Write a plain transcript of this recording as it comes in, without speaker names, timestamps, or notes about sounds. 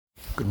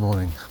Good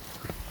morning.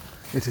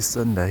 It is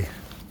Sunday,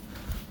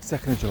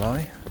 2nd of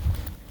July.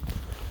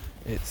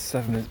 It's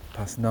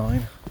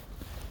 9:07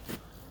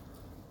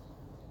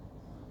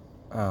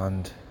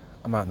 and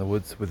I'm out in the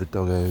woods with the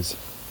doggos.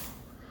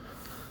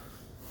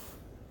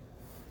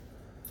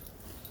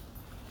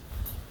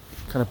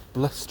 Kind of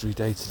blustery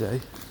day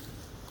today.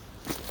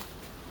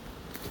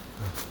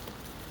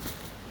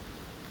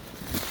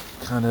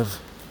 A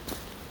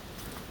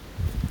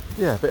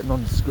bit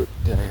nondescript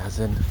day, as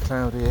in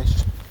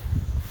cloudy-ish.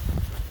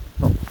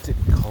 Not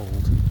particularly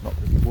cold, not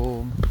really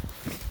warm,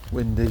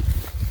 windy,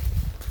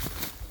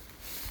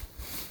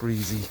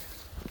 breezy,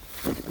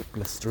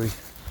 blustery.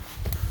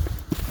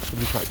 It'll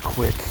be quite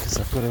quick because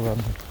I've got to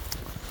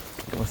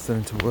get my son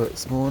into work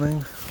this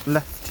morning.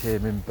 Left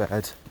him in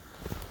bed.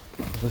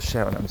 I was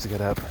shouting at him to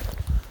get up,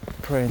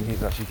 praying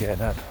he's actually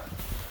getting up.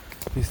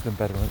 He's still in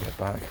bed when I get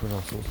back. We're in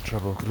all sorts of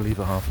trouble. Could leave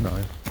at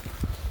 9:30.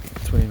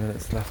 20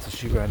 minutes left to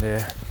shoot around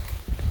here.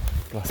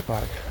 Blast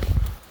back.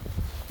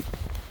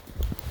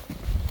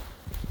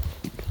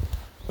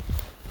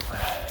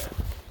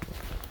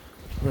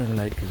 We're in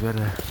late because we had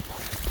a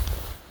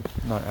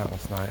night out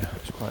last night. It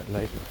was quite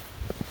late.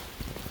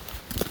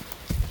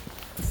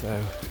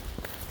 So,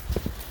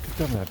 we've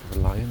done a bit of a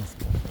lie-in this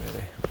morning,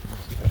 really.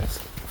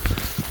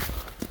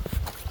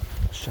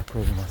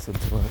 Chaperoning my son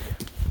to work.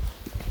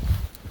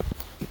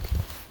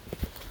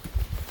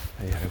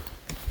 Hey ho.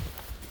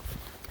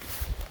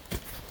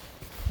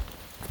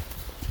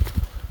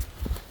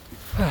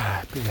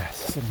 But yes,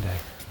 Sunday.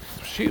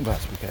 We're shooting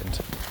last weekend.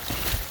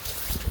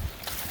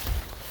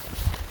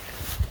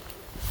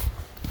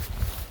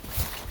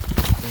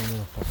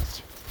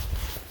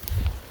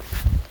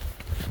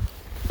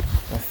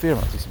 I fear I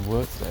might do some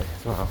work today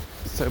as well.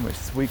 So much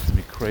this week's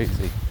going to be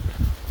crazy.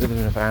 There's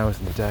enough hours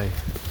in the day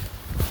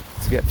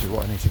to get through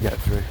what I need to get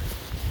through.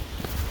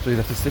 So you'll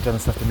have to sit down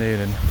this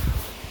afternoon and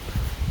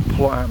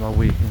plot out my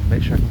week and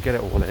make sure I can get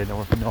it all in,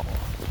 or if not,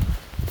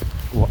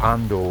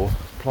 or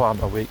plot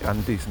out my week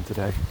and do some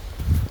today.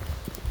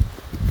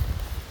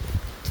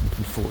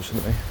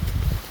 Unfortunately.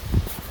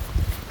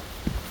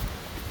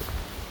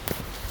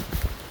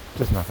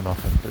 Doesn't happen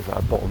often, but it's like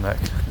a bottleneck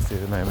I can see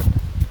at the moment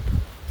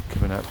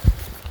coming up.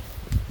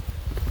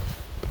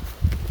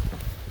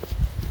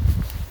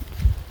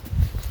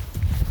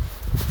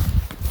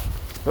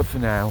 But for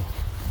now,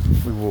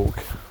 we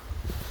walk,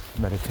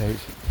 meditate.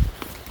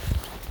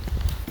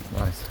 It's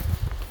nice.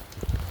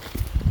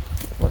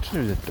 What to do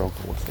with a dog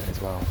walk today as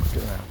well?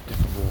 Get out,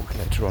 different walk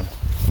later on.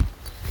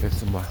 Go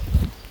somewhere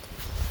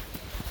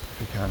if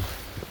we can.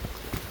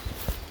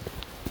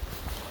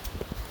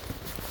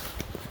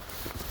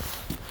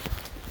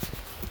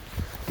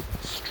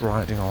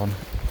 Striding on.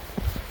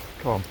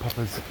 Come on,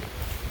 puppers.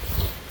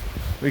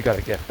 We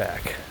gotta get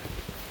back.